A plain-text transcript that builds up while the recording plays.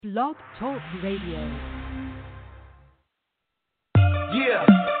Blog Talk Radio. Yeah,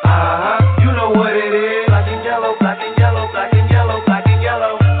 you know what it is. Black and yellow, black and yellow, black and yellow, black and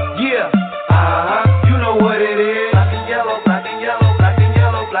yellow. Yeah, you know what it is. Black and yellow, black and yellow, black and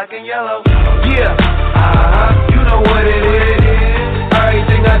yellow, black and yellow. Yeah, you know what it is.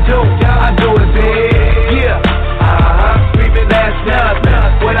 Everything I do it big. Yeah, screaming that's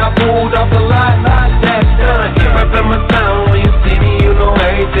done. When I pulled off the lot, that's done. Reppin' my town, when you see me, you know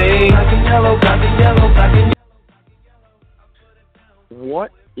everything. Black and yellow, black and yellow, black and yellow.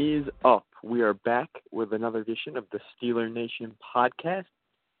 What is up? We are back with another edition of the SteelerNation Podcast.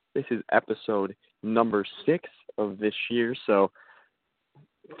 This is episode number 6 of this year. So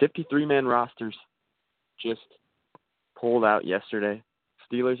 53-man rosters just pulled out yesterday.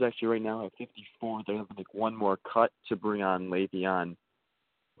 Steelers actually right now have 54. They're going to make one more cut to bring on Le'Veon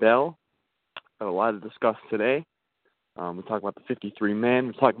Bell. Got a lot to discuss today. We talk about the 53-man.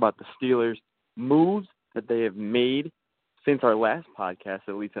 We talk about the Steelers' moves that they have made since our last podcast,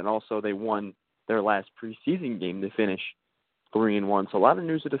 at least, and also they won their last preseason game to finish 3-1. So a lot of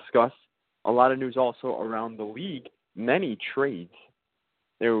news to discuss. A lot of news also around the league. Many trades.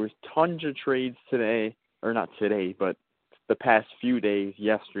 There was tons of trades today, or not today, but the past few days,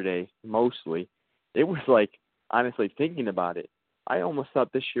 yesterday mostly. It was like, honestly, thinking about it, I almost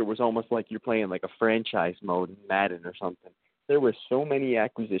thought this year was almost like you're playing like a franchise mode in Madden or something. There were so many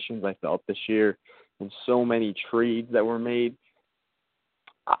acquisitions I felt this year and so many trades that were made.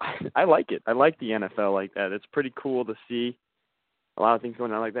 I like it. I like the NFL like that. It's pretty cool to see a lot of things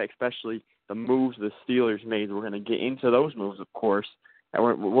going on like that, especially the moves the Steelers made. We're going to get into those moves, of course.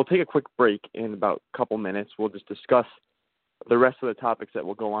 And we'll take a quick break in about a couple minutes. We'll just discuss the rest of the topics that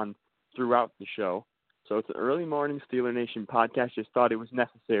will go on throughout the show. So it's an early morning SteelerNation podcast. Just thought it was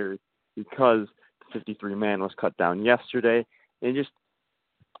necessary because the 53-man was cut down yesterday. And just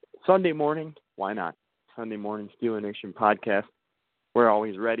Sunday morning, why not? Sunday morning SteelerNation podcast. We're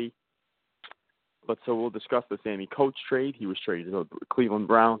always ready. But so we'll discuss the Sammy Coates trade. He was traded to the Cleveland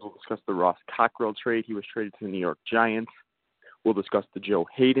Browns. We'll discuss the Ross Cockrell trade. He was traded to the New York Giants. We'll discuss the Joe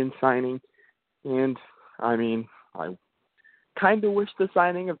Haden signing. And, I mean, I kind of wish the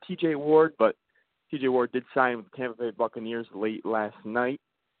signing of T.J. Ward, but T.J. Ward did sign with the Tampa Bay Buccaneers late last night.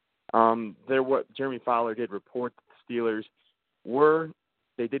 Jeremy Fowler did report that the Steelers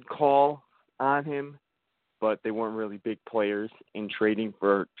they did call on him, but they weren't really big players in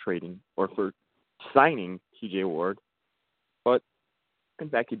for signing T.J. Ward. But in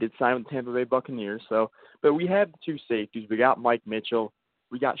fact, he did sign with the Tampa Bay Buccaneers. But we have the two safeties. We got Mike Mitchell.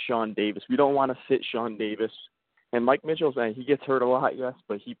 We got Sean Davis. We don't want to sit Sean Davis. And Mike Mitchell's he gets hurt a lot, yes,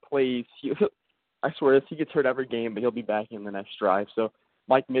 but he plays. I swear, he gets hurt every game, but he'll be back in the next drive. So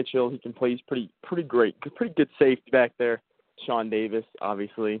Mike Mitchell, he can play. He's pretty great, pretty good safety back there. Sean Davis,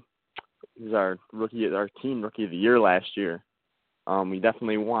 obviously, he's our team rookie of the year last year. We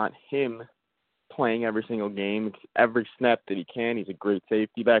definitely want him playing every single game, every snap that he can. He's a great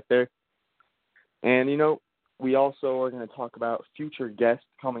safety back there. And, we also are going to talk about future guests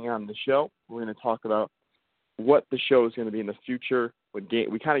coming on the show. We're going to talk about what the show is going to be in the future. We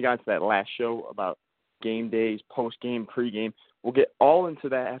kind of got into that last show about game days, post-game, pre-game. We'll get all into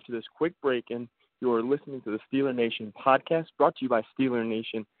that after this quick break, and you are listening to the SteelerNation Podcast, brought to you by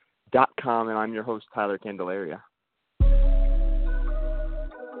SteelerNation.com, and I'm your host, Tyler Candelaria.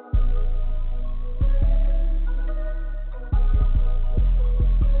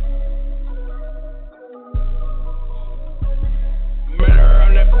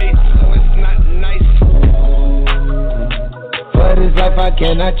 For this life I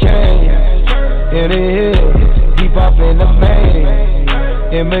cannot change. In the hills, deep off in the main.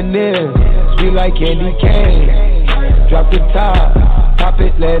 Eminem, sweet like candy cane. Drop the top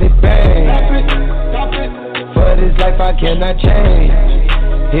it, let it bang. For this life I cannot change.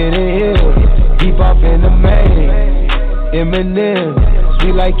 In the hills, deep off in the main. Eminem,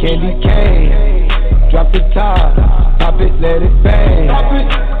 sweet like candy cane. Drop the top it, let it bang.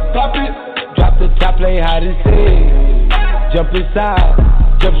 Drop the top, play hide and seek. Jump inside,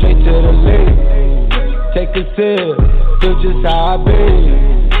 jump straight to the lead. Take a sip, feel just how I be.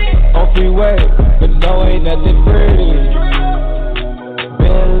 On freeway, but no, ain't nothing free.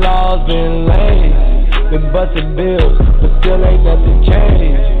 Been lost, been late. Been busting bills, but still ain't nothing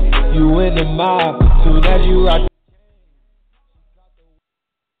changed. You in the mob, soon as you rock.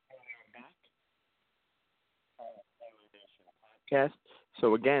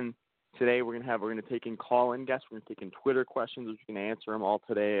 So again, today we're gonna take in call-in guests. We're gonna take in Twitter questions. We're gonna answer them all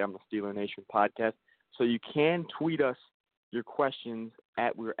today on the SteelerNation Podcast. So you can tweet us your questions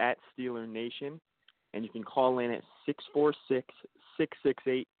we're at SteelerNation, and you can call in at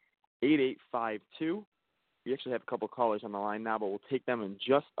 668-8852. We actually have a couple callers on the line now, but we'll take them in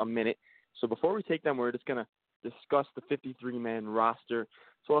just a minute. So before we take them, we're just going to discuss the 53-man roster.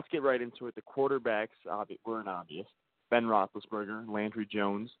 So let's get right into it. The quarterbacks weren't obvious. Ben Roethlisberger, Landry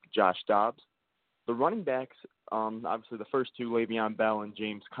Jones, Josh Dobbs. The running backs, obviously the first two, Le'Veon Bell and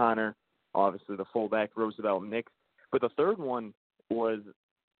James Conner. Obviously the fullback, Roosevelt Nix. But the third one was,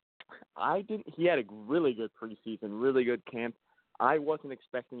 he had a really good preseason, really good camp. I wasn't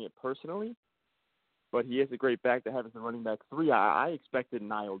expecting it personally, but he is a great back to have as a running back 3. I expected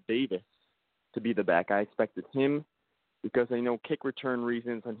Niall Davis to be the back. I expected him because I know kick return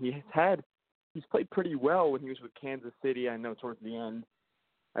reasons, and he's played pretty well when he was with Kansas City. I know towards the end,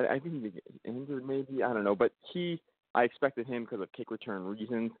 I think he got injured maybe, I don't know, but I expected him because of kick return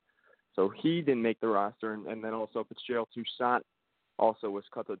reasons. So he didn't make the roster, and then also Fitzgerald Toussaint also was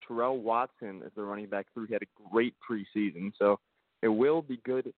cut. So Terrell Watson is the running back 3. He had a great preseason, so it will be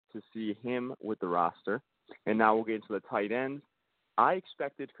good to see him with the roster. And now we'll get into the tight ends. I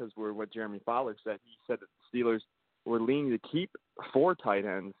expected, because we're what Jeremy Fowler said, he said that the Steelers were leaning to keep 4 tight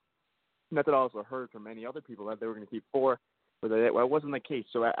ends. Not that I also heard from many other people that they were going to keep 4, but that wasn't the case.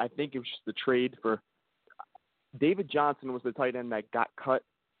 So I think it was just the trade for David Johnson was the tight end that got cut,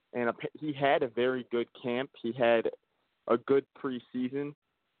 and he had a very good camp. He had a good preseason,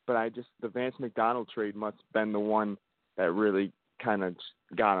 but the Vance McDonald trade must have been the one that really kind of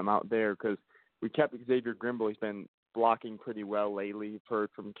got him out there, because we kept Xavier Grimble. He's been blocking pretty well lately. You've heard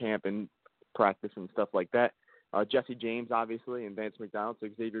from camp and practice and stuff like that. Jesse James, obviously, and Vance McDonald. So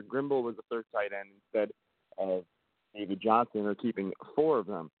Xavier Grimble was the third tight end instead of David Johnson. They're keeping 4 of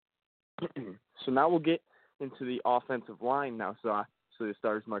them. So now we'll get into the offensive line now. So the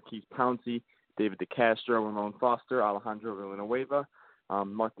starters: Marquise Pouncey, David DeCastro, Ramon Foster, Alejandro Villanueva,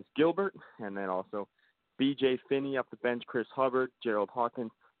 Marcus Gilbert, and then also B.J. Finney up the bench, Chris Hubbard, Gerald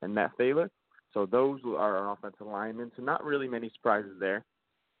Hawkins, and Matt Thaler. So those are our offensive linemen. So not really many surprises there.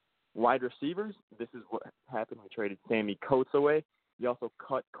 Wide receivers, this is what happened. We traded Sammy Coates away. We also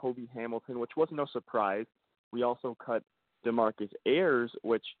cut Kobe Hamilton, which was no surprise. We also cut DeMarcus Ayers,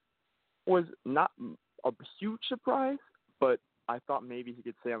 which was not a huge surprise, but I thought maybe he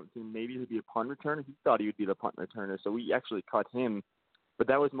could say, maybe he'd be a punt returner. He thought he would be the punt returner, so we actually cut him. But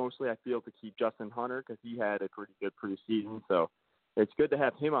that was mostly, I feel, to keep Justin Hunter because he had a pretty good preseason. So it's good to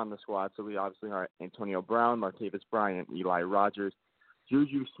have him on the squad. So we obviously are Antonio Brown, Martavis Bryant, Eli Rogers,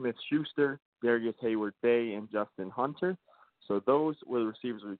 Juju Smith-Schuster, Darius Hayward-Bay, and Justin Hunter. So those were the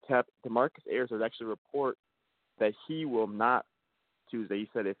receivers we kept. DeMarcus Ayers would actually report that he will not Tuesday. He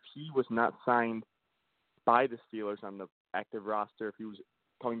said if he was not signed by the Steelers on the active roster, if he was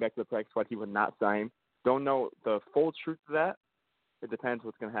coming back to the practice squad, he would not sign. Don't know the full truth of that. It depends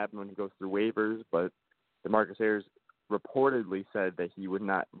what's going to happen when he goes through waivers, but DeMarcus Ayers reportedly said that he would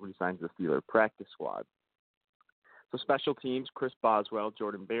not re-sign to the Steelers practice squad. So special teams, Chris Boswell,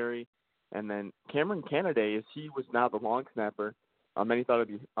 Jordan Berry, and then Cameron Canaday, he was now the long snapper. Many thought it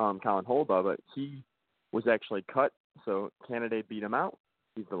would be Colin Holba, but he was actually cut, so Canaday beat him out.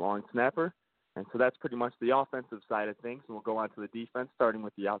 He's the long snapper. And so that's pretty much the offensive side of things. And we'll go on to the defense, starting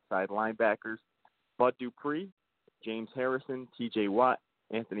with the outside linebackers. Bud Dupree, James Harrison, T.J. Watt,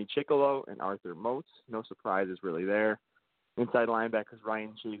 Anthony Chickalo, and Arthur Moats. No surprises really there. Inside linebackers,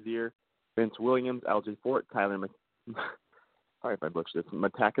 Ryan Shazier, Vince Williams, L.J. Fort, Tyler sorry if I butchered this,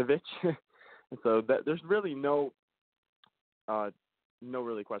 Matakovich. And so there's really no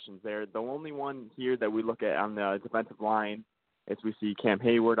really questions there. The only one here that we look at on the defensive line is we see Cam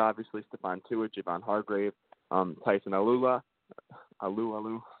Hayward, obviously, Stephon Tuitt, Javon Hargrave, Tyson Alula.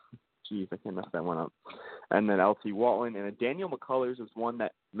 Jeez, I can't mess that one up. And then L.T. Walton. And then Daniel McCullers was one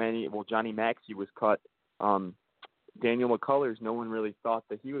that Johnny Maxey was cut. Daniel McCullers, no one really thought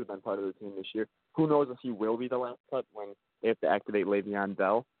that he would have been part of the team this year. Who knows if he will be the last cut when they have to activate Le'Veon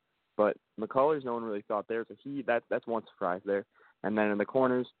Bell. But McCullers, no one really thought there. So that's one surprise there. And then in the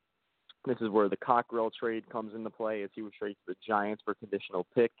corners, this is where the Cockrell trade comes into play, as he was traded to the Giants for a conditional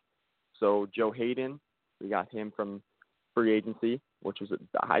pick. So Joe Haden, we got him from free agency, which was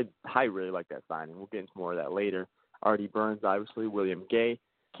I really like that signing. We'll get into more of that later. Artie Burns, obviously, William Gay.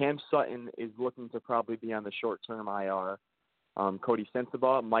 Cam Sutton is looking to probably be on the short-term IR. Cody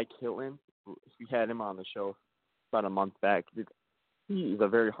Sensabaugh, Mike Hilton, we had him on the show about a month back. He's a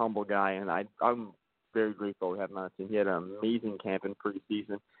very humble guy, and I'm very grateful to have him on the team. He had an amazing camp in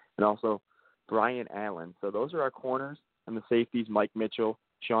preseason. And also Brian Allen. So those are our corners. And the safeties, Mike Mitchell,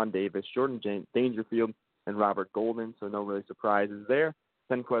 Sean Davis, Jordan Dangerfield, and Robert Golden. So no really surprises there.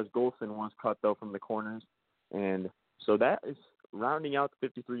 Senquez Golson was cut, though, from the corners. And so that is rounding out the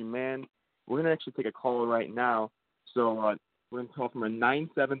 53-man. We're going to actually take a call right now. So We're going to call from a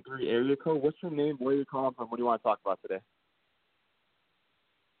 973 area code. What's your name? Where are you calling from? What do you want to talk about today?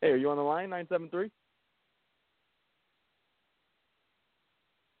 Hey, are you on the line, 973?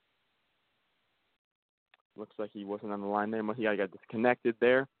 Looks like he wasn't on the line there. He got disconnected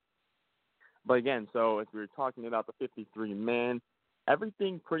there. But again, so as we were talking about the 53-man,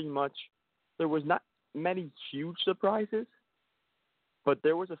 everything pretty much, there was not many huge surprises, but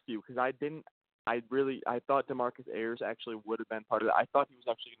there was a few because I thought DeMarcus Ayers actually would have been part of it. I thought he was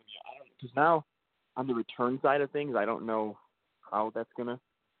actually going to be, because now on the return side of things, I don't know how that's going to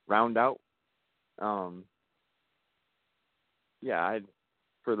round out.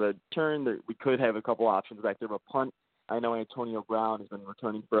 For the turn, we could have a couple options back there, but punt, I know Antonio Brown has been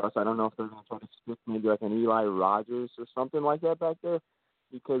returning for us. I don't know if they're going to try to stick maybe like an Eli Rogers or something like that back there,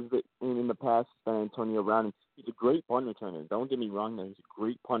 because in the past it's been Antonio Brown. And he's a great punt returner. Don't get me wrong, he's a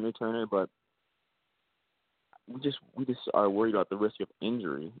great punt returner, but we just are worried about the risk of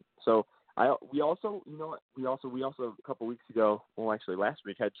injury. So we also a couple weeks ago, well actually last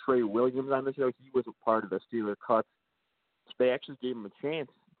week, had Trey Williams on the show. He was a part of the Steeler cuts. They actually gave him a chance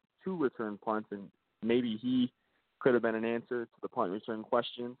to return punts, and maybe he could have been an answer to the punt return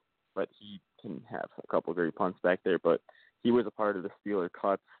question, but he can have a couple of great punts back there. But he was a part of the Steeler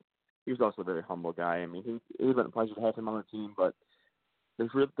cuts. He was also a very humble guy. I mean, it would have been a pleasure to have him on the team, but there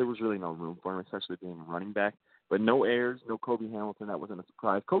was really no room for him, especially being a running back. But no Ayers, no Kobe Hamilton. That wasn't a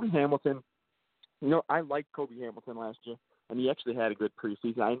surprise. Kobe Hamilton, I liked Kobe Hamilton last year, and he actually had a good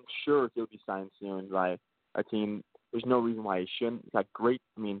preseason. I'm sure he'll be signed soon by a team. There's no reason why he shouldn't. He's got great,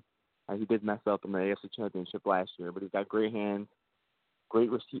 he did mess up in the AFC Championship last year, but he's got great hands, great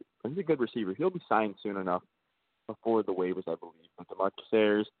receiver. He's a good receiver. He'll be signed soon enough before the waivers, I believe. But DeMarcus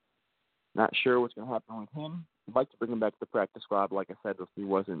Ayers, not sure what's going to happen with him. I'd like to bring him back to the practice squad. Like I said, he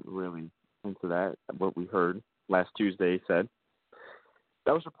wasn't really into that, what we heard last Tuesday, he said.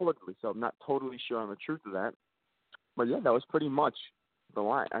 That was reportedly, so I'm not totally sure on the truth of that. But, yeah, that was pretty much the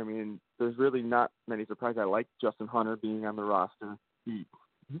line. I mean, there's really not many surprises. I like Justin Hunter being on the roster. He's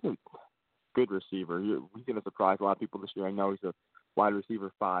a good receiver. He's going to surprise a lot of people this year. I know he's a wide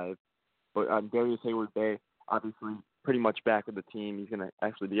receiver 5. But Darius Hayward-Bay, obviously pretty much back with the team. He's going to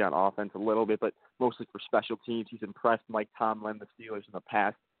actually be on offense a little bit, but mostly for special teams. He's impressed Mike Tomlin, the Steelers, in the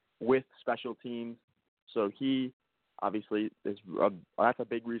past with special teams. So he obviously that's a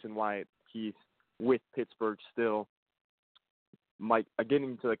big reason why he's with Pittsburgh still.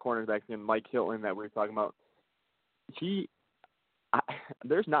 Getting to the cornerback again, Mike Hilton that we were talking about,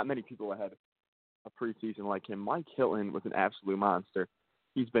 there's not many people ahead of preseason like him. Mike Hilton was an absolute monster.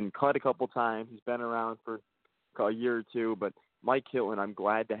 He's been cut a couple times. He's been around for a year or two, but Mike Hilton, I'm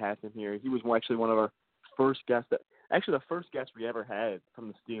glad to have him here. He was actually one of our first guests. The first guest we ever had from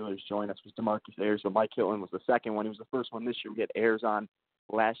the Steelers join us was DeMarcus Ayers, but Mike Hilton was the second one. He was the first one this year. We had Ayers on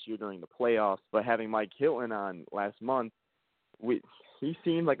last year during the playoffs, but having Mike Hilton on last month, he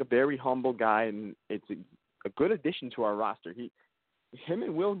seemed like a very humble guy, and it's a good addition to our roster. Him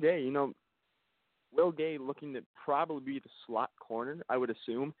and Will Gay, Will Gay looking to probably be the slot corner, I would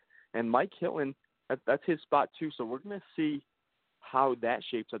assume, and Mike Hilton, that's his spot too. So we're going to see how that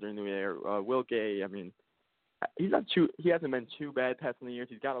shapes up during the year. Will Gay, he hasn't been too bad passing the years.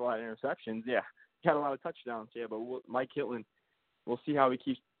 He's got a lot of interceptions, yeah. He got a lot of touchdowns, yeah. But Mike Hilton, we'll see how he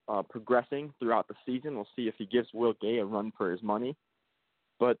keeps progressing throughout the season. We'll see if he gives Will Gay a run for his money.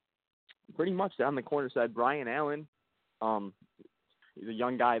 But pretty much on the corner side, Brian Allen, he's a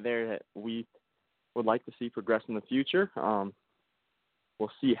young guy there that we would like to see progress in the future.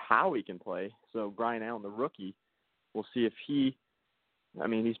 We'll see how he can play. So Brian Allen, the rookie, we'll see if he's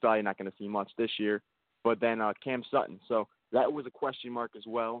probably not going to see much this year. But then Cam Sutton. So that was a question mark as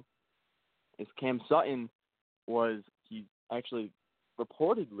well. Is Cam Sutton he actually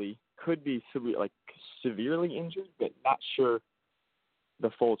reportedly could be severely injured, but not sure the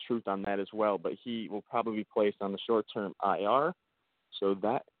full truth on that as well. But he will probably be placed on the short-term IR. So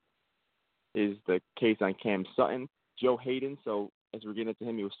that is the case on Cam Sutton. Joe Haden, so as we're getting into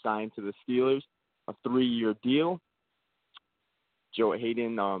him, he was signed to the Steelers, a 3-year deal. Joe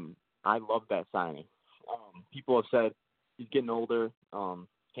Haden, I love that signing. People have said he's getting older,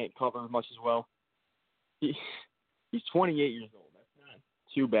 can't cover much as well. He's 28 years old. That's not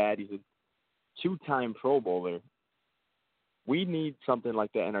too bad. He's a 2-time Pro Bowler. We need something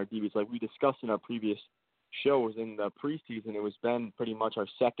like that in our DBs. Like we discussed in our previous shows in the preseason, it was been pretty much our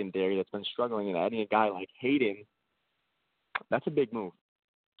secondary that's been struggling, and adding a guy like Haden, that's a big move.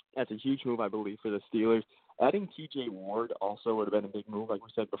 That's a huge move, I believe, for the Steelers. Adding T.J. Ward also would have been a big move, like we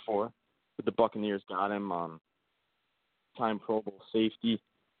said before. But the Buccaneers got him time Pro Bowl safety.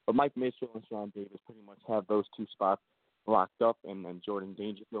 But Mike Mitchell and Sean Davis pretty much have those two spots. locked up, and then Jordan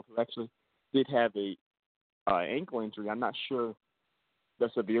Dangerfield, who actually did have a ankle injury. I'm not sure the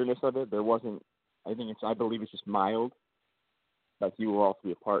severeness of it. I believe it's just mild, but he will also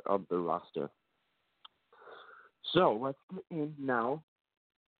be a part of the roster. So let's get in now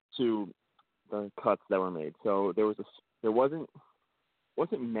to the cuts that were made. So there wasn't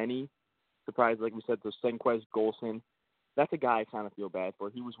many surprises, like we said. So Senquez Golson, that's a guy I kind of feel bad for.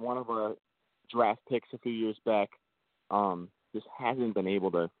 He was one of our draft picks a few years back. Just hasn't been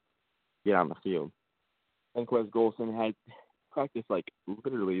able to get on the field. Senquez Golson had practiced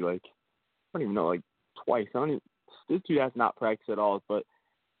literally I don't even know, twice. This dude has not practiced at all, but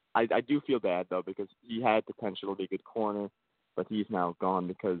I do feel bad, though, because he had potential to be a good corner, but he's now gone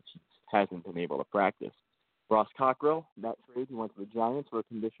because he hasn't been able to practice. Ross Cockrell, that trade, he went to the Giants for a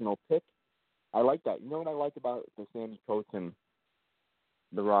conditional pick. I like that. You know what I like about the Sammy Coates and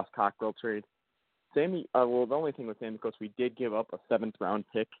the Ross Cockrell trade? The only thing with Sammy Coates, we did give up a 7th-round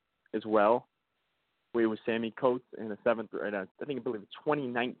pick as well. We was Sammy Coates in a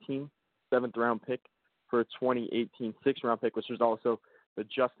 2019 7th-round pick for a 2018 6th-round pick, which was also the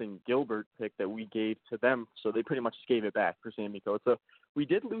Justin Gilbert pick that we gave to them. So they pretty much just gave it back for Sammy Coates. So we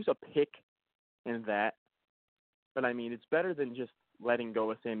did lose a pick in that. But, it's better than just letting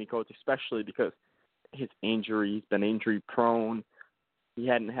go of Sammy Coates, especially because his injury, he's been injury-prone. He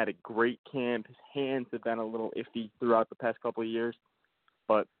hadn't had a great camp. His hands have been a little iffy throughout the past couple of years.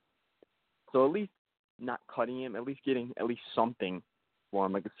 But so at least not cutting him, at least getting at least something for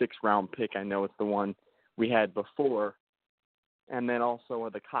him, like a 6th-round pick. I know it's the one we had before. And then also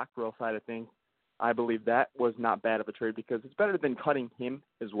on the Cockrell side of things, I believe that was not bad of a trade because it's better than cutting him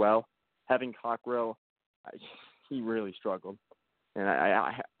as well. Having Cockrell, he really struggled. And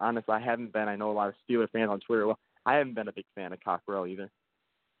I honestly, I haven't been. I know a lot of Steeler fans on Twitter. Well, I haven't been a big fan of Cockrell either.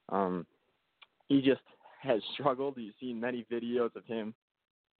 He just has struggled. You've seen many videos of him.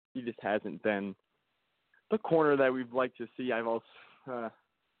 He just hasn't been the corner that we'd like to see. I've also,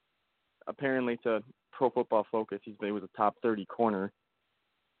 apparently to Pro Football Focus, he was a top 30 corner.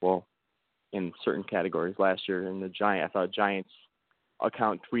 Well, in certain categories last year. And I saw a Giants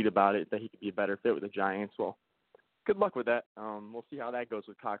account tweet about it, that he could be a better fit with the Giants. Well, good luck with that. We'll see how that goes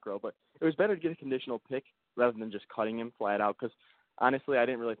with Cockrell. But it was better to get a conditional pick rather than just cutting him flat out because, honestly, I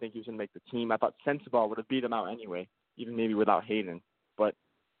didn't really think he was going to make the team. I thought Sensabaugh would have beat him out anyway, even maybe without Haden. But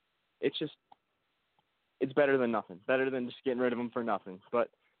it's better than nothing. Better than just getting rid of him for nothing. But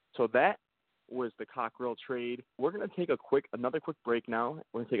so that was the Cockrell trade. We're going to take another quick break now.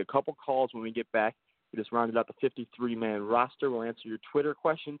 We're going to take a couple calls when we get back. We just rounded out the 53-man roster. We'll answer your Twitter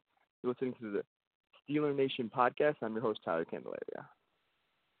questions. You're listening to the SteelerNation Podcast. I'm your host, Tyler Candelaria.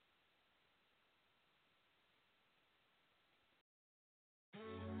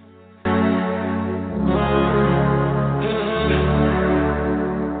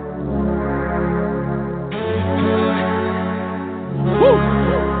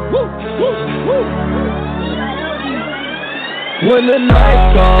 When the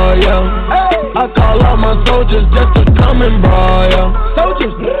night call, yeah, I call all my soldiers just to come and brawl, yeah.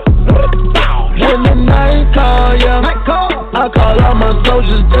 Soldiers, when the night call, yeah, I call all my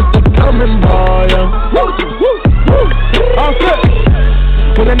soldiers just to come and brawl, yeah. All set.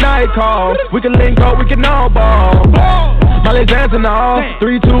 When the night call, we can link up, we can all ball. Molly dancing all,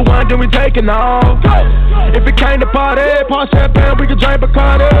 3, 2, 1, then we taking off. If it came to party, pour champagne, we can drink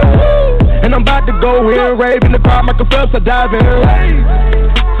Bacardi. And I'm about to go in, rave in the crowd, Michael Phelps, I dive in.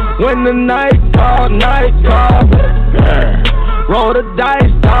 When the night call, roll the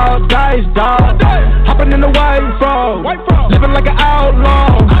dice, dog. Hopping in the white frog, living like an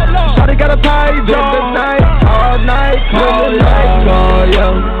outlaw. Shawty got a tight jaw. When the night call,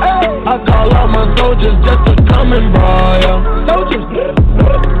 yeah, I call all my soldiers just to come and brawl, yeah. Soldiers,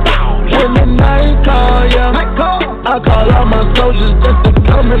 when the night call, yeah, I call all my soldiers just to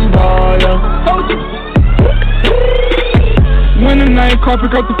come and brawl, yeah. Soldiers. When the night call,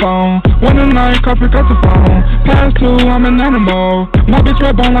 pick up the phone. When the night call, pick up the phone. Past 2, I'm an animal. My bitch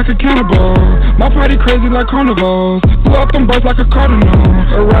red bone like a cannibal. My party crazy like carnivals. Blew up them birds like a cardinal.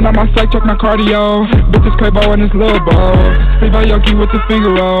 Around on my psych, check my cardio. Bitches play ball in this little bowl. Sleep by Yoki with the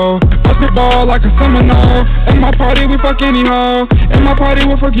finger roll. Bust it ball like a Seminole. In my party, we fuck any hoe. In my party,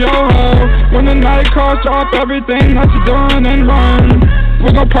 we fuck yo ho. When the night call, drop everything that you doing and run.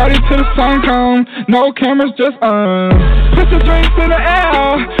 We gon' party till the sun come. No cameras, just put the drinks in the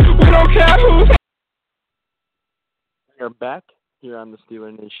air. We don't care who's. We are back here on the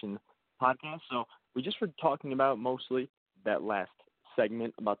SteelerNation Podcast. So we just were talking about mostly that last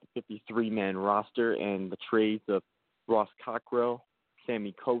segment about the 53-man roster and the trades of Ross Cockrell,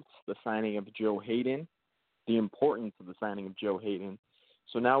 Sammy Coates, the signing of Joe Haden. the importance of the signing of Joe Haden.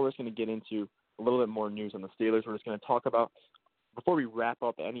 So now we're just going to get into a little bit more news on the Steelers. We're just going to talk about, before we wrap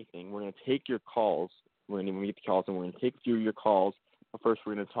up anything, we're going to take your calls. We're going to get the calls, and we're going to take through your calls. But first,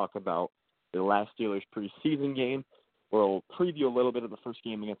 we're going to talk about the last Steelers preseason game. We'll preview a little bit of the first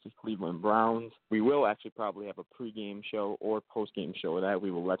game against the Cleveland Browns. We will actually probably have a pregame show or postgame show of that. We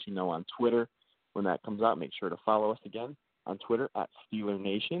will let you know on Twitter when that comes out. Make sure to follow us again on Twitter at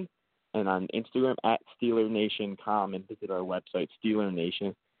SteelerNation and on Instagram at SteelerNation.com, and visit our website,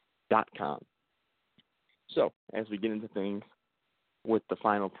 SteelerNation.com. So as we get into things with the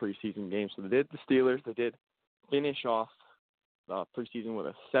final preseason game, so the Steelers did finish off the preseason with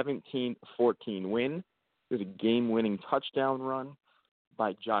a 17-14 win. It was a game-winning touchdown run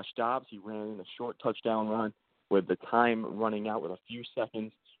by Josh Dobbs. He ran in a short touchdown run with the time running out with a few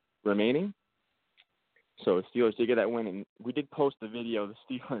seconds remaining. So the Steelers did get that win, and we did post the video of the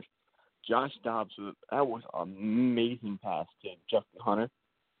Steelers. Josh Dobbs, that was an amazing pass to Justin Hunter.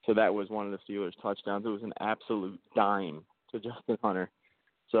 So that was one of the Steelers' touchdowns. It was an absolute dime to Justin Hunter.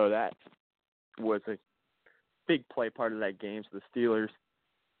 So that was a big play part of that game. So the Steelers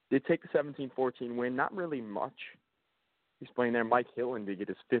did take the 17-14 win. Not really much. He's playing there. Mike Hillen did get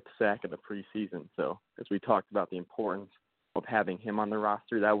his 5th sack of the preseason. So as we talked about the importance of having him on the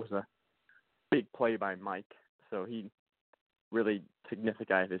roster, that was a big play by Mike. So he really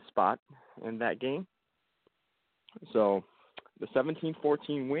signified his spot in that game. So the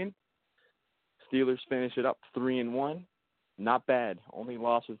 17-14 win, Steelers finish it up 3-1. Not bad. Only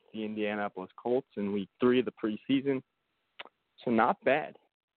losses to the Indianapolis Colts in week 3 of the preseason. So not bad.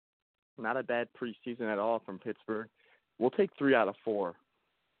 Not a bad preseason at all from Pittsburgh. We'll take 3 out of 4.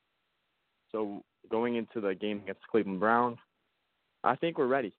 So going into the game against the Cleveland Browns, I think we're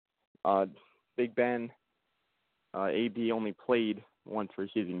ready. Big Ben, AB only played one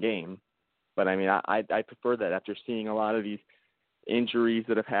preseason game. But, I mean, I prefer that after seeing a lot of these injuries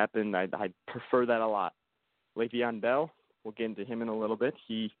that have happened. I prefer that a lot. Le'Veon Bell, we'll get into him in a little bit.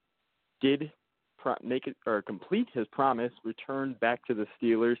 He did complete his promise, returned back to the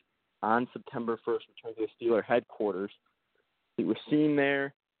Steelers on September 1st, returned to the Steeler headquarters. He was seen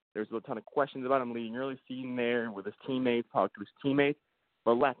there. There was a ton of questions about him leaving early, seen there with his teammates, talked to his teammates,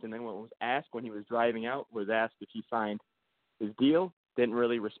 but left. And then when it was asked when he was driving out, was asked if he signed his deal, didn't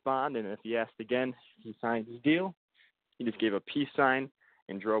really respond. And if he asked again, he signed his deal. He just gave a peace sign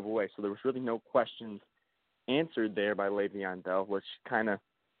and drove away. So there was really no questions answered there by Le'Veon Bell, which kind of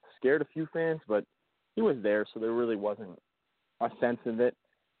scared a few fans, but he was there, so there really wasn't a sense of it.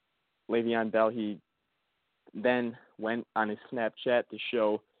 Le'Veon Bell, he then went on his Snapchat to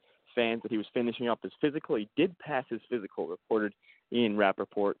show fans that he was finishing up his physical. He did pass his physical, reported Ian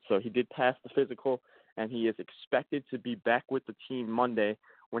Rappaport. So he did pass the physical, and he is expected to be back with the team Monday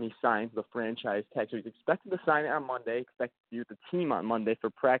when he signs the franchise tag. So he's expected to sign it on Monday, expected to be with the team on Monday for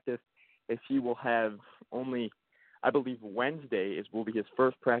practice, as he will have only, I believe, Wednesday will be his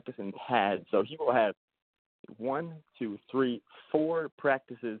first practice in pads. So he will have 4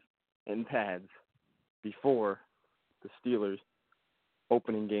 practices in pads before the Steelers'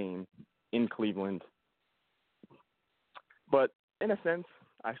 opening game in Cleveland. But in a sense,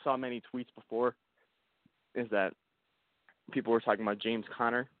 I saw many tweets before, is that people were talking about James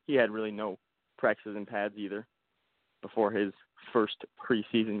Conner. He had really no practices in pads either before his first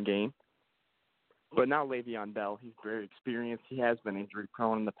preseason game. But now Le'Veon Bell, he's very experienced. He has been injury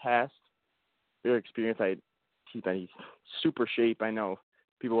prone in the past. Very experienced. He's super shape. I know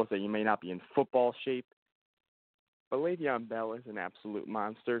people will say you may not be in football shape, but Le'Veon Bell is an absolute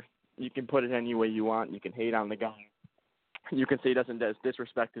monster. You can put it any way you want. You can hate on the guy. You can say he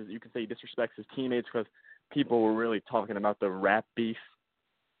disrespects his teammates, because people were really talking about the rap beef.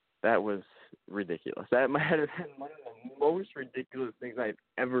 That was ridiculous. That might have been one of the most ridiculous things I've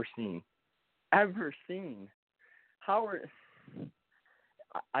ever seen. I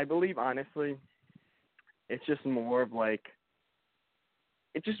believe, honestly, it's just more of like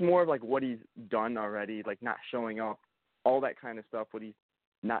what he's done already, like not showing up, all that kind of stuff, what he's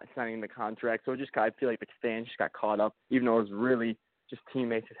not signing the contract. So I feel like the fans just got caught up, even though it was really just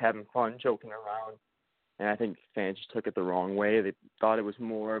teammates just having fun, joking around. And I think fans just took it the wrong way. They thought it was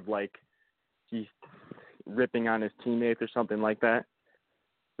more of like he's ripping on his teammates or something like that.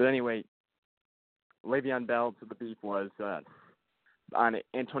 But anyway, Le'Veon Bell to the beef was on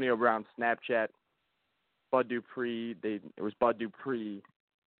Antonio Brown's Snapchat. Bud Dupree, it was Bud Dupree,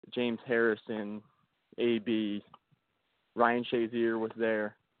 James Harrison, AB, Ryan Shazier was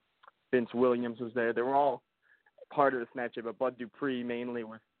there, Vince Williams was there. They were all part of the Snapchat, but Bud Dupree mainly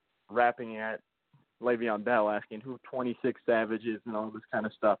was rapping at Le'Veon Bell, asking who 26 Savage is and all this kind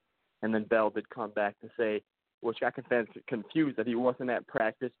of stuff. And then Bell did come back to say, which got confused that he wasn't at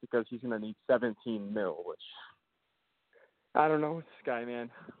practice because he's going to need $17 million, which I don't know. This guy, man,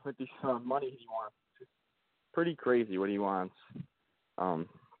 with the money he wants, it's pretty crazy what he wants.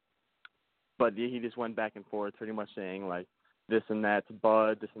 But he just went back and forth, pretty much saying, like, this and that to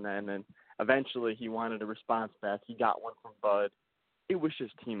Bud, this and that. And then eventually he wanted a response back. He got one from Bud. It was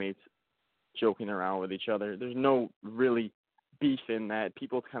just teammates joking around with each other. There's no really beef in that.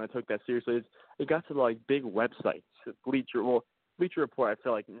 People kind of took that seriously. It got to, like, big websites. Bleacher Report, I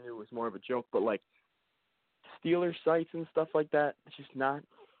feel like, knew it was more of a joke. But, like, Steeler sites and stuff like that, it's just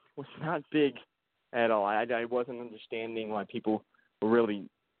was not big at all. I wasn't understanding why people were really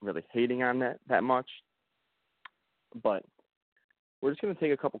hating on that much. But we're just going to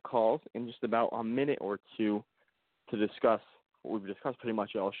take a couple calls in just about a minute or two to discuss what we've discussed pretty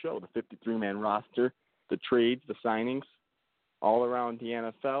much all show, the 53-man roster, the trades, the signings, all around the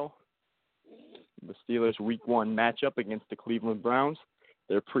NFL, the Steelers' Week 1 matchup against the Cleveland Browns,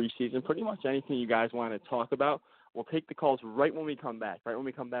 their preseason, pretty much anything you guys want to talk about. We'll take the calls right when we come back. Right when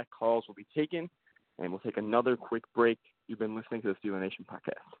we come back, calls will be taken, and we'll take another quick break. You've been listening to the SteelerNation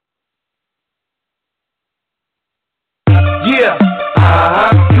Podcast. Yeah,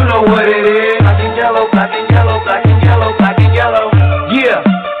 you know what it is. Black and yellow, black and yellow, black and yellow, black and yellow. Yeah,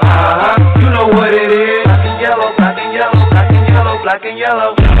 you know what it is. Black and yellow, black and yellow, black and yellow, black and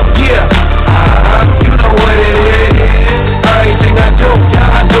yellow. Yeah, you know what it is. Everything I do,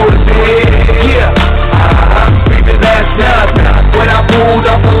 I do it big. Yeah, creeping that done. When I pulled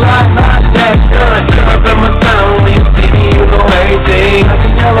off the lot, that's done. Up in my town, when you see me, you know everything. Black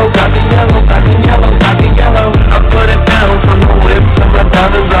and yellow, black and yellow, black and yellow, black and yellow. I put it down from the whip to my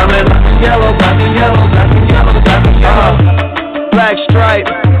diamonds, I'm in black and yellow, black and yellow, black and yellow, black and yellow. Black stripe,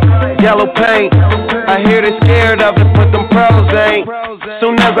 yellow paint. I hear they scared of it, but them pros ain't.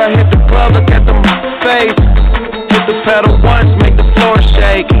 Soon as I hit the club, look at them face. Hit the pedal once, make the floor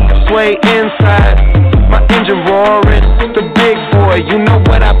shake. Sway inside, my engine roaring. The big boy, you know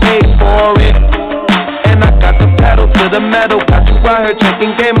what I paid for it. And I got the pedal to the metal. Got you out here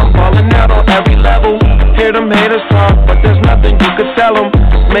checking game, I'm falling out on every level. Hear them haters talk, but there's nothing you could tell them.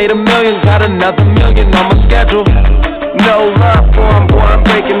 Made $1 million, got another $1 million on my schedule. No love for him, boy, I'm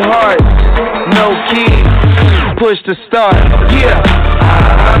breaking hearts. No keys, push to start. Yeah,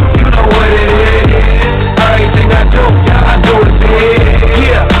 you know what it is. Everything I do, I do it big.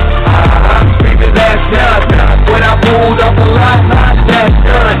 Yeah, creeping that done. When I pulled off the lot, that's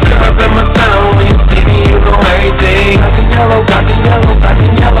done. Up in my town, when you see me, you know everything. Black and yellow, black and yellow, black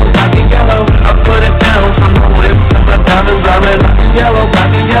and yellow, black and yellow. I put it down from the whip to my diamonds, I'm in black and yellow,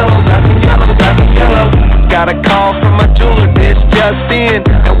 black and yellow, black and yellow, black and yellow. Got a call from my jeweler, bitch, just in.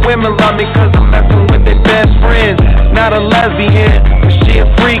 And women love me cause I'm messing with their best friends. Not a lesbian, but she a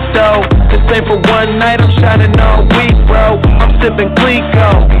freak though. This ain't for one night, I'm shining all week, bro. I'm sipping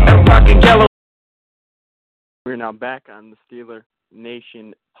Clico and rocking yellow. We're now back on the Steeler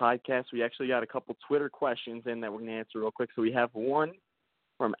Nation Podcast. We actually got a couple Twitter questions in that we're going to answer real quick. So we have one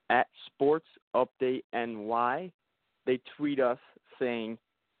from @SportsUpdateNY. They tweet us saying,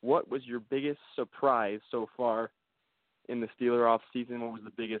 what was your biggest surprise so far in the Steeler offseason? What was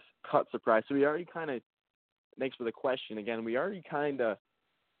the biggest cut surprise? So we already kind of, thanks for the question again, we already kind of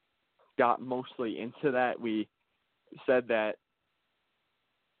got mostly into that. We said that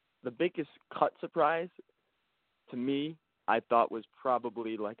the biggest cut surprise to me, I thought was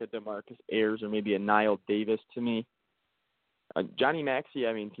probably like a DeMarcus Ayers or maybe a Niall Davis to me. Johnny Maxey,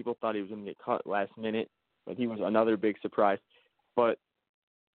 I mean, people thought he was going to get cut last minute, but he was another big surprise. But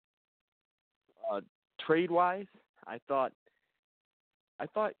trade-wise, I thought,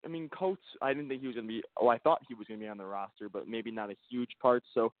 Coates, I didn't think he was going to be, I thought he was going to be on the roster, but maybe not a huge part.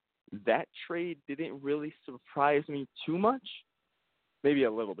 So that trade didn't really surprise me too much. Maybe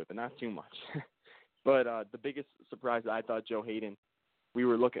a little bit, but not too much. But the biggest surprise, I thought Joe Haden,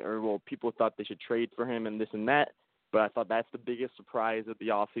 people thought they should trade for him and this and that, but I thought that's the biggest surprise of the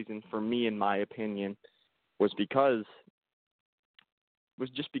offseason for me, in my opinion, was because the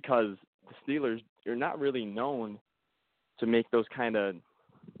Steelers are not really known to make those kind of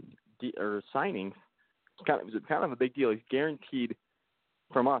signings. It was kind of a big deal. He's guaranteed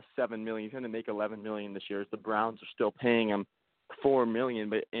from us $7 million. He's going to make $11 million this year. As the Browns are still paying him $4 million,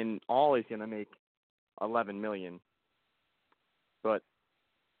 but in all he's going to make $11 million. But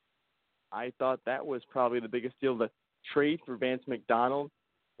I thought that was probably the biggest deal. The trade for Vance McDonald.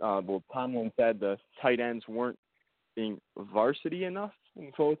 Tomlin said the tight ends weren't being varsity enough.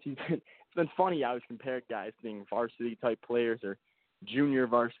 It's been funny how he's compared guys being varsity type players or junior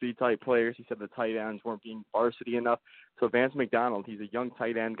varsity type players. He said the tight ends weren't being varsity enough. So Vance McDonald, he's a young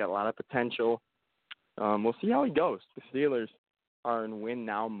tight end, got a lot of potential. We'll see how he goes. The Steelers are in win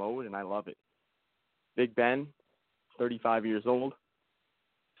now mode, and I love it. Big Ben, 35 years old.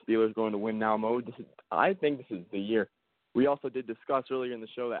 Steelers going to win now mode. I think this is the year. We also did discuss earlier in the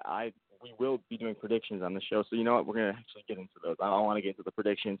show that we will be doing predictions on the show. So you know what? We're going to actually get into those. I don't want to get into the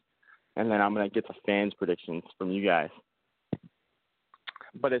predictions, and then I'm going to get the fans' predictions from you guys.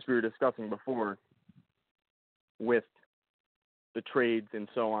 But as we were discussing before, with the trades and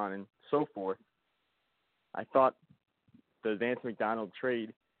so on and so forth, I thought the Vance McDonald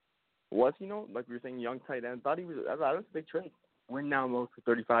trade was, like we were saying, young tight end. I thought it was a big trade. Win now mode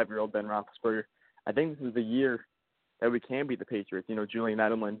for 35-year-old Ben Roethlisberger. I think this is the year that we can beat the Patriots. Julian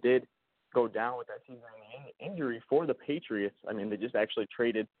Edelman did go down with that season injury for the Patriots. I mean, they just actually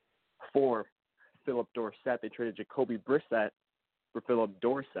traded for Philip Dorsett. They traded Jacoby Brissett for Philip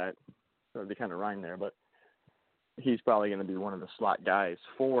Dorsett. So they kind of rhyme there, but he's probably going to be one of the slot guys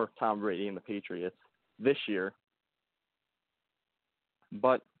for Tom Brady and the Patriots this year.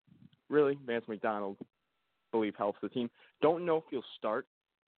 But really, Vance McDonald, I believe, helps the team. Don't know if he'll start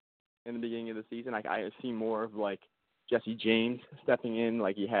in the beginning of the season. I see more of like Jesse James stepping in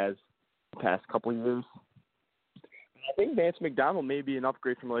like he has the past couple of years. I think Vance McDonald may be an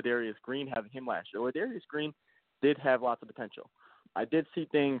upgrade from Ladarius Green, having him last year. Ladarius Green did have lots of potential. I did see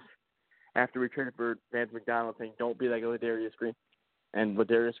things after we traded for Vance McDonald saying, don't be like Ladarius Green. And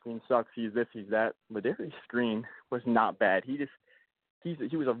Ladarius Green sucks. He's this, he's that. Ladarius Green was not bad. He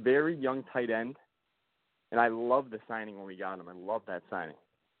was a very young tight end, and I love the signing when we got him. I love that signing.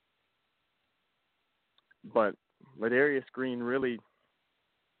 But Ladarius Green really,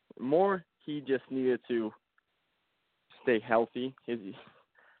 he just needed to stay healthy.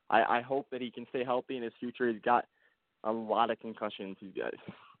 I hope that he can stay healthy in his future. He's got a lot of concussions. He's got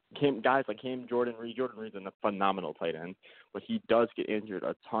guys like him, Jordan Reed's a phenomenal tight end, but he does get injured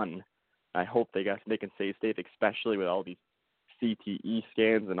a ton. I hope they can stay safe, especially with all these CTE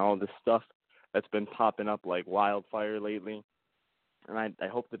scans and all this stuff that's been popping up like wildfire lately. And I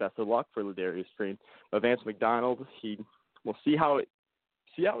hope the best of luck for Ladarius Green. But Vance McDonald, we'll see how it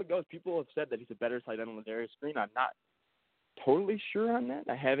goes. People have said that he's a better tight end than Ladarius Green. I'm not totally sure on that.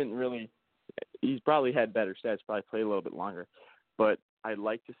 I haven't really. He's probably had better stats, probably played a little bit longer. But I'd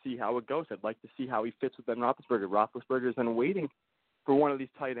like to see how it goes. I'd like to see how he fits with Ben Roethlisberger. Roethlisberger's been waiting for one of these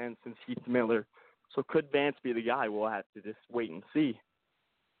tight ends since Heath Miller. So could Vance be the guy? We'll have to just wait and see.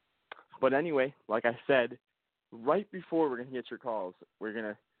 But anyway, like I said, right before we're going to get your calls, we're going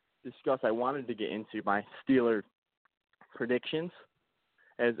to discuss. I wanted to get into my Steeler predictions,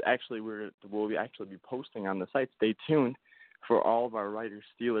 as actually we'll actually be posting on the site. Stay tuned for all of our writers'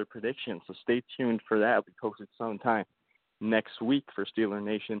 Steeler predictions. So stay tuned for that. It'll be posted sometime next week for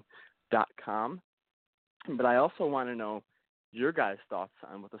SteelerNation.com. But I also want to know your guys' thoughts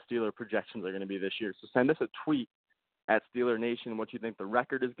on what the Steeler projections are going to be this year. So send us a tweet at SteelerNation what you think the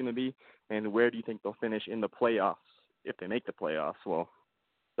record is going to be and where do you think they'll finish in the playoffs. If they make the playoffs, well,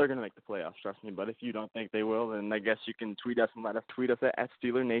 they're going to make the playoffs, trust me. But if you don't think they will, then I guess you can tweet us and let us tweet us at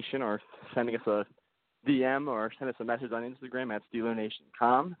SteelerNation, or sending us a DM or send us a message on Instagram at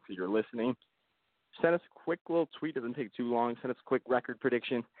SteelerNation.com if you're listening. Send us a quick little tweet. Doesn't take too long. Send us a quick record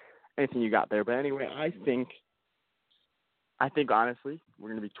prediction, anything you got there. But anyway, I think honestly we're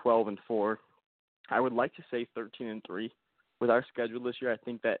going to be 12-4. I would like to say 13-3. With our schedule this year, I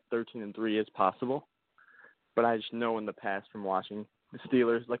think that 13-3 is possible. But I just know in the past from watching the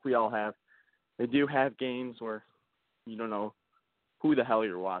Steelers, like we all have, they do have games where you don't know who the hell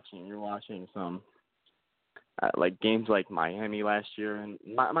you're watching. You're watching some like games like Miami last year, and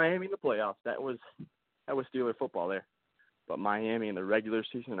Miami in the playoffs. That was Steeler football there. But Miami in the regular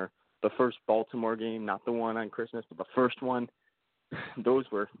season, or the first Baltimore game, not the one on Christmas, but the first one, those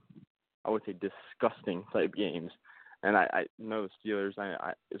were, I would say, disgusting type games. And I know the Steelers,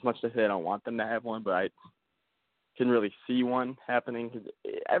 I as much as I say I don't want them to have one, but I can really see one happening. Cause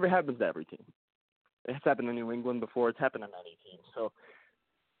it happens to every team. It's happened to New England before. It's happened to many teams. So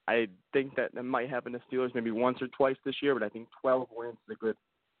I think that might happen to Steelers maybe once or twice this year, but I think 12 wins is a good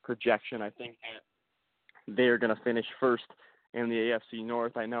projection. I think that they're going to finish first in the AFC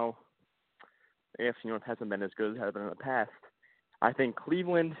North. I know the AFC North hasn't been as good as it has been in the past. I think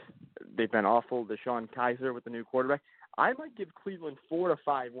Cleveland, they've been awful. Deshaun Kaiser with the new quarterback. I might give Cleveland 4 to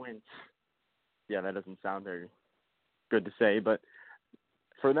 5 wins. Yeah, that doesn't sound very good to say, but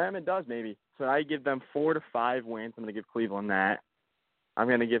for them it does maybe. So I give them 4 to 5 wins. I'm going to give Cleveland that. I'm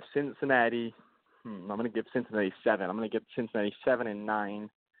going to give Cincinnati. I'm going to give Cincinnati 7. I'm going to give Cincinnati 7-9.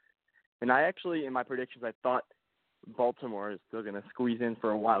 And I actually, in my predictions, I thought Baltimore is still going to squeeze in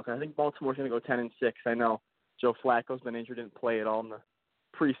for a while. I think Baltimore's going to go 10-6. I know Joe Flacco's been injured, didn't play at all in the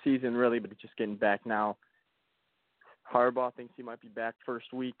preseason really, but he's just getting back now. Harbaugh thinks he might be back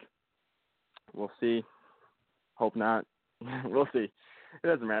first week. We'll see. Hope not. We'll see. It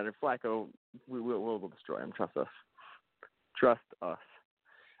doesn't matter. Flacco, we'll destroy him. Trust us. Trust us.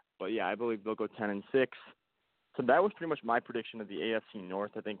 But yeah, I believe they'll go 10-6. So that was pretty much my prediction of the AFC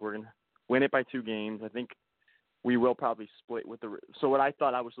North. I think we're going to win it by 2 games. I think we will probably split with the. So what I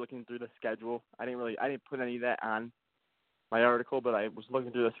thought, I was looking through the schedule. I didn't put any of that on my article, but I was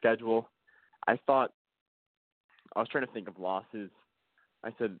looking through the schedule. I was trying to think of losses.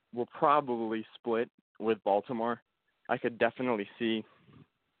 I said we'll probably split with Baltimore. I could definitely see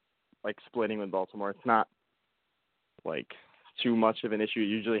splitting with Baltimore. It's not too much of an issue. It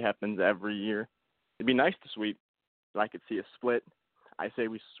usually happens every year. It'd be nice to sweep, but I could see a split. I say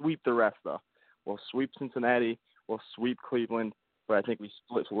we sweep the rest though. We'll sweep Cincinnati. We'll sweep Cleveland, but I think we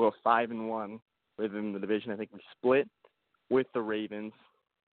split. So we'll 5-1 within the division. I think we split with the Ravens.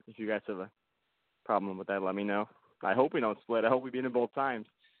 If you guys have a problem with that, let me know. I hope we don't split. I hope we beat them both times.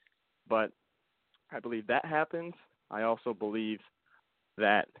 But I believe that happens. I also believe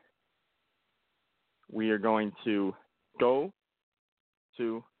that we are going to go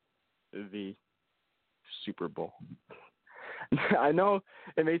to the Super Bowl. I know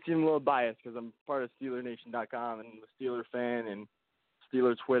it may seem a little biased because I'm part of SteelerNation.com and the Steeler fan and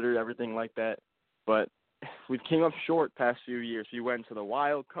Steeler Twitter, everything like that. But we came up short past few years. We went to the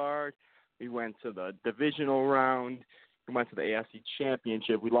wild card. We went to the divisional round. We went to the AFC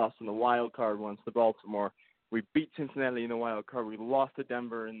Championship. We lost in the wild card once to Baltimore. We beat Cincinnati in the wild card. We lost to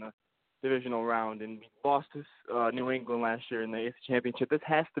Denver in the divisional round, and we lost to New England last year in the AFC Championship. This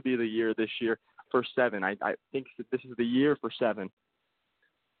has to be the year this year for 7. I think that this is the year for 7.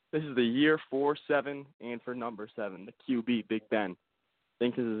 This is the year for 7 and for number 7, the QB, Big Ben. I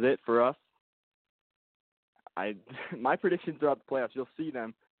think this is it for us. My predictions throughout the playoffs, you'll see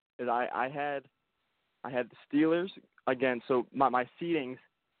them, is I had the Steelers again. So my seedings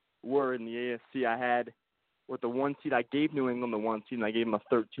were in the AFC. I had with the 1 seed, I gave New England the 1 seed, and I gave them a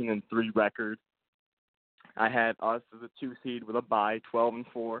 13-3 record. I had us as a 2 seed with a bye,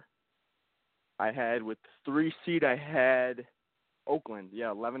 12-4. I had with the 3 seed, I had Oakland,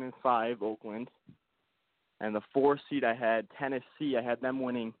 11-5 Oakland, and the 4 seed I had Tennessee. I had them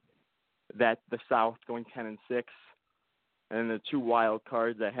winning the South, going 10-6, and then the 2 wild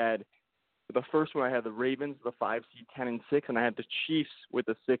cards I had. The first one I had the Ravens, the 5 seed, 10-6, and I had the Chiefs with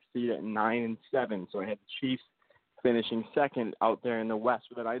the 6 seed at 9-7. So I had the Chiefs finishing second out there in the West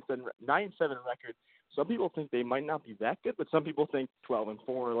with a 9-7 record. Some people think they might not be that good, but some people think 12-4,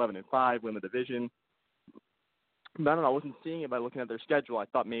 11-5, win the division. But I don't know. I wasn't seeing it by looking at their schedule. I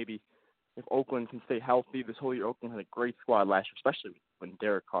thought maybe if Oakland can stay healthy, this whole year Oakland had a great squad last year, especially when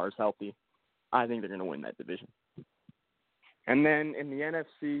Derek Carr is healthy. I think they're going to win that division. And then in the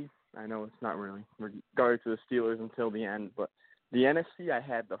NFC, I know it's not really regarded to the Steelers until the end, but the NFC, I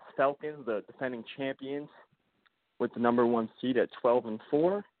had the Falcons, the defending champions, with the number 1 seed at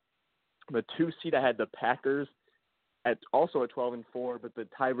 12-4. The 2 seed, I had the Packers also at 12-4, but the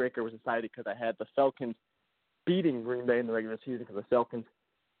tiebreaker was decided because I had the Falcons beating Green Bay in the regular season because the Falcons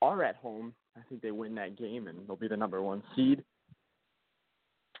are at home. I think they win that game, and they'll be the number 1 seed.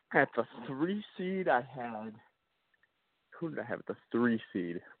 At the 3 seed, I had – who did I have at the 3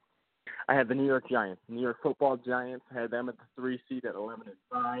 seed? I had the New York Giants, New York Football Giants. I had them at the 3 seed at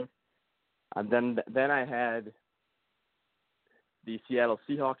 11-5. And then I had the Seattle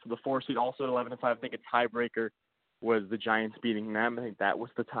Seahawks with the 4 seed, also at 11-5. I think a tiebreaker was the Giants beating them. I think that was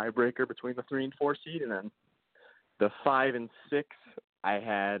the tiebreaker between the 3 and 4 seed. And then the 5 and 6, I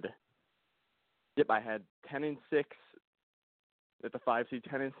had 10-6 at the 5 seed,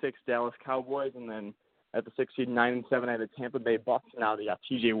 10-6 Dallas Cowboys, and then at the 6 seed, 9-7, I had the Tampa Bay Bucks. Now they got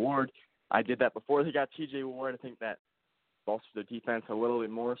T.J. Ward. I did that before they got T.J. Ward. I think that bolsters their defense a little bit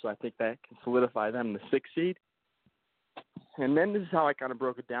more, so I think that can solidify them the 6 seed. And then this is how I kind of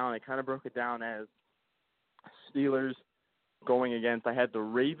broke it down. I kind of broke it down as Steelers going against, I had the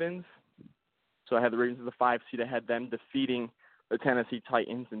Ravens. So I had the Ravens as the 5 seed. I had them defeating the Tennessee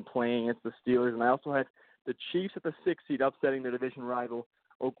Titans and playing against the Steelers. And I also had the Chiefs at the 6 seed upsetting their division rival,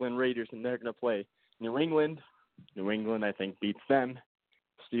 Oakland Raiders, and they're going to play New England. New England, I think, beats them.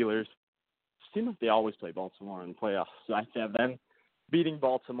 Steelers seem like they always play Baltimore in the playoffs. So I have them beating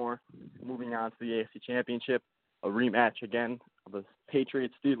Baltimore, moving on to the AFC Championship, a rematch again of the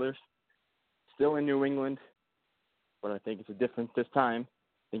Patriots-Steelers. Still in New England, but I think it's a difference this time.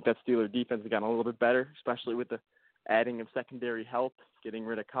 I think that Steeler defense has gotten a little bit better, especially with the adding of secondary help, getting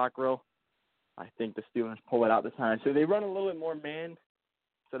rid of Cockrell. I think the Steelers pull it out this time. So they run a little bit more man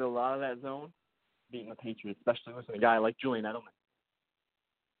instead of a lot of that zone, beating the Patriots, especially with a guy like Julian Edelman.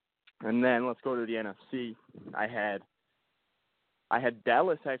 And then let's go to the NFC. I had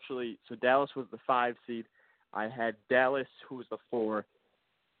Dallas, actually. So Dallas was the 5 seed. I had Dallas, who was the 4.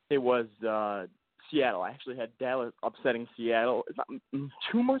 It was Seattle. I actually had Dallas upsetting Seattle. It's not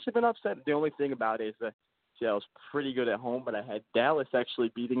too much of an upset. The only thing about it is that Seattle's pretty good at home, but I had Dallas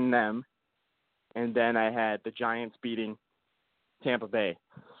actually beating them. And then I had the Giants beating Tampa Bay.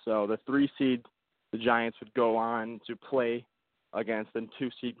 So the 3 seed, the Giants would go on to play against the 2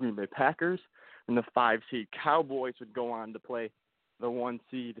 seed Green Bay Packers, and the 5 seed Cowboys would go on to play the 1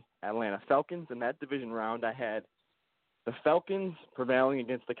 seed Atlanta Falcons. In that division round, I had the Falcons prevailing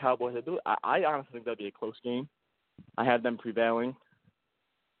against the Cowboys. I honestly think that'd be a close game. I had them prevailing,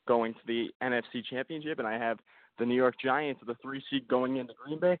 going to the NFC Championship, and I have the New York Giants, the 3 seed, going into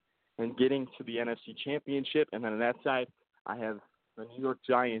Green Bay and getting to the NFC Championship. And then on that side, I have the New York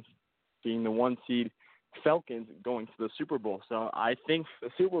Giants being the 1 seed Falcons going to the Super Bowl. So I think the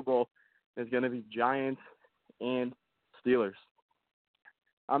Super Bowl is going to be Giants and Steelers.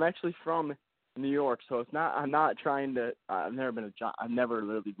 I'm actually from New York, so it's not. I'm not trying to. I've never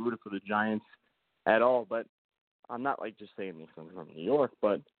really rooted for the Giants at all. But I'm not like just saying this from New York.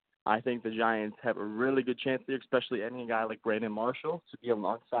 But I think the Giants have a really good chance there, especially any guy like Brandon Marshall to be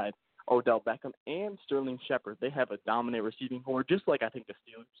alongside Odell Beckham and Sterling Shepard. They have a dominant receiving core, just like I think the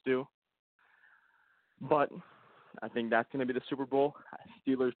Steelers do. But I think that's going to be the Super Bowl.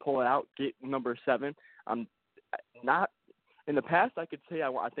 Steelers pull it out, get number 7. I'm not in the past. I could say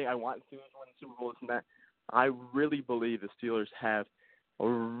I think I want Steelers to win the Super Bowl. And that I really believe the Steelers have a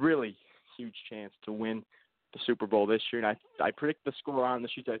really huge chance to win the Super Bowl this year. And I predict the score on the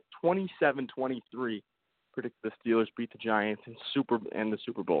sheet at 27-23. Predict the Steelers beat the Giants in the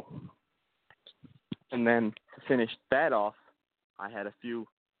Super Bowl. And then to finish that off, I had a few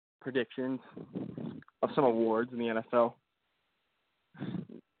predictions of some awards in the NFL.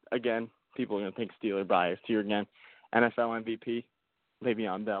 Again, people are going to think Steeler bias here again. NFL MVP,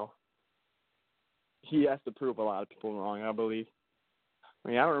 Le'Veon Bell. He has to prove a lot of people wrong, I believe. I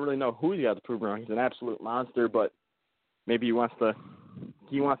mean, I don't really know who he got to prove wrong. He's an absolute monster, but maybe he wants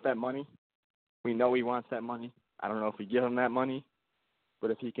that money. We know he wants that money. I don't know if we give him that money, but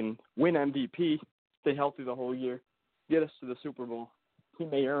if he can win MVP, stay healthy the whole year, get us to the Super Bowl, he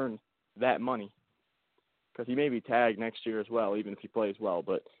may earn that money because he may be tagged next year as well, even if he plays well.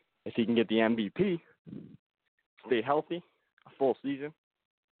 But if he can get the MVP, stay healthy, a full season,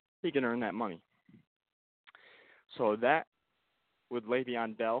 he can earn that money. So that with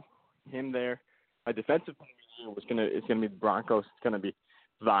Le'Veon Bell, him there, a defensive player is going to be the Broncos. It's going to be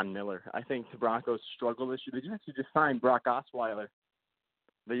Von Miller. I think the Broncos struggle this year. They just signed Brock Osweiler.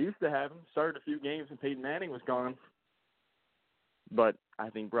 They used to have him, started a few games when Peyton Manning was gone. But I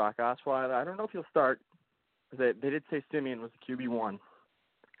think Brock Osweiler, I don't know if he'll start. They did say Simeon was the QB1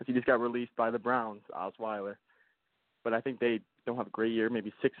 because he just got released by the Browns, Osweiler. But I think they don't have a great year,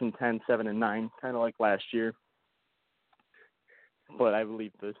 maybe 6-10, 7-9, kind of like last year. But I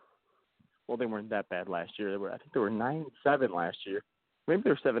believe they weren't that bad last year. I think they were 9-7 last year. Maybe they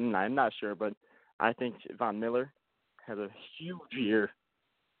were 7-9, I'm not sure. But I think Von Miller has a huge year,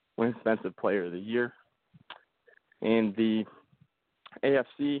 wins Defensive Player of the Year. And the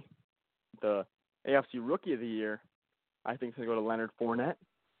AFC Rookie of the Year, I think is going to go to Leonard Fournette.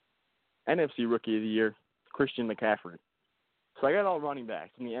 NFC Rookie of the Year, Christian McCaffrey. So I got all running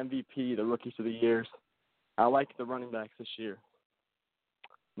backs. And the MVP, the Rookies of the Years. I like the running backs this year.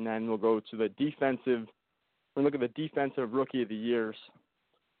 And then we'll go to the defensive. We'll look at the defensive Rookie of the Years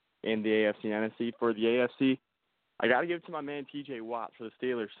in the AFC and NFC. For the AFC, I got to give it to my man T.J. Watt for the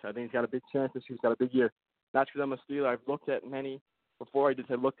Steelers. I think he's got a big chance this year. He's got a big year. Not because I'm a Steeler. I've looked at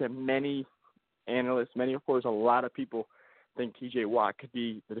many analysts, many reporters. A lot of people think T.J. Watt could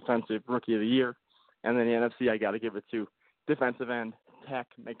be the defensive Rookie of the Year. And then the NFC, I got to give it to defensive end Takk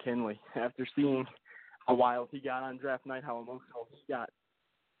McKinley. After seeing how wild he got on draft night, how emotional he got,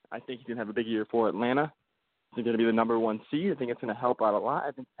 I think he's going to have a big year for Atlanta. He's going to be the number 1 seed. I think it's going to help out a lot.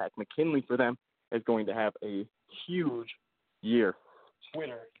 I think Takk McKinley for them is going to have a huge year.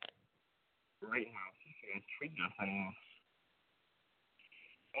 Twitter right now. Tweet us anymore.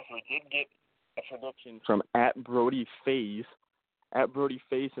 Also, I did get a prediction from @BrodyFaze.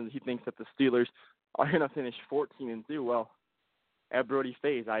 @BrodyFaze, and he thinks that the Steelers are going to finish 14-2. Well,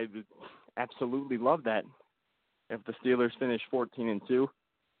 @BrodyFaze, I would absolutely love that. If the Steelers finish 14-2,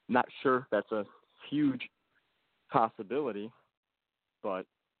 not sure if that's a huge possibility, but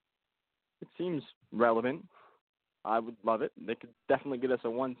it seems relevant. I would love it. They could definitely get us a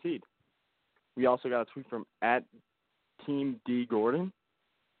 1 seed. We also got a tweet from @TeamDGordon.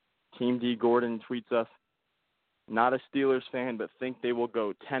 Team D Gordon tweets us, not a Steelers fan, but think they will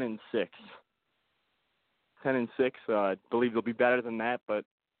go 10-6. 10-6, I believe they'll be better than that, but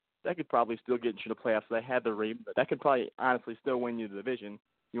that could probably still get you to the playoffs. They had the Ravens, but that could probably honestly still win you the division.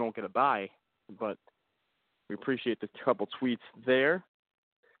 You won't get a bye, but we appreciate the couple tweets there.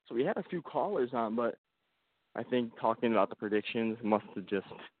 So we had a few callers on, but I think talking about the predictions must have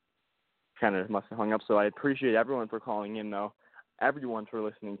hung up. So I appreciate everyone for calling in, though. Everyone for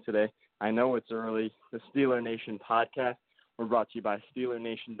listening today. I know it's early. The Steeler Nation Podcast, we're brought to you by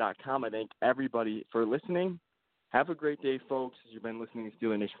SteelerNation.com. I thank everybody for listening. Have a great day, folks, as you've been listening to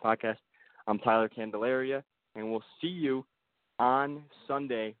Steeler Nation Podcast. I'm Tyler Candelaria, and we'll see you on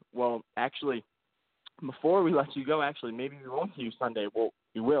Sunday. Well, actually, before we let you go, maybe we won't see you Sunday. Well,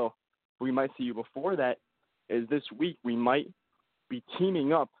 we will. We might see you before that. Is this week we might be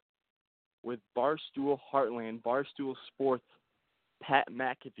teaming up with Barstool Heartland, Barstool Sports, Pat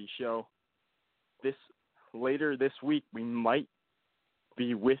McAfee show. Later this week, we might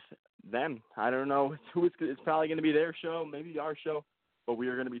be with them. I don't know who it's probably going to be their show, maybe our show, but we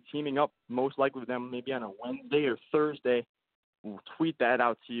are going to be teaming up most likely with them maybe on a Wednesday or Thursday. We'll tweet that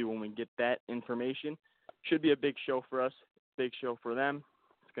out to you when we get that information. Should be a big show for us, big show for them.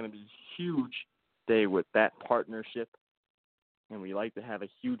 It's going to be a huge day with that partnership, and we like to have a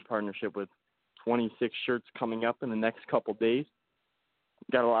huge partnership with 26 shirts coming up in the next couple days.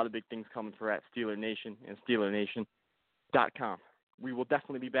 Got a lot of big things coming for Steeler Nation and SteelerNation.com. We will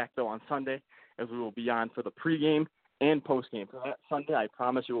definitely be back, though, on Sunday, as we will be on for the pregame and postgame. For that Sunday, I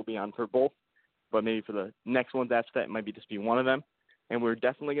promise you we'll be on for both, but maybe for the next ones after that, it might just be one of them. And we're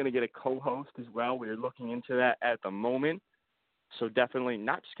definitely going to get a co-host as well. We're looking into that at the moment. So definitely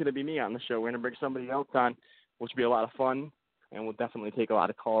not just going to be me on the show. We're going to bring somebody else on, which will be a lot of fun, and we'll definitely take a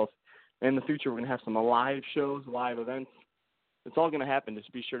lot of calls. In the future, we're going to have some live shows, live events. It's all going to happen.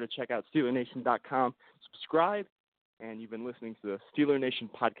 Just be sure to check out SteelerNation.com. Subscribe, and you've been listening to the Steeler Nation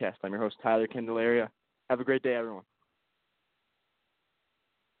Podcast. I'm your host, Tyler Candelaria. Have a great day, everyone.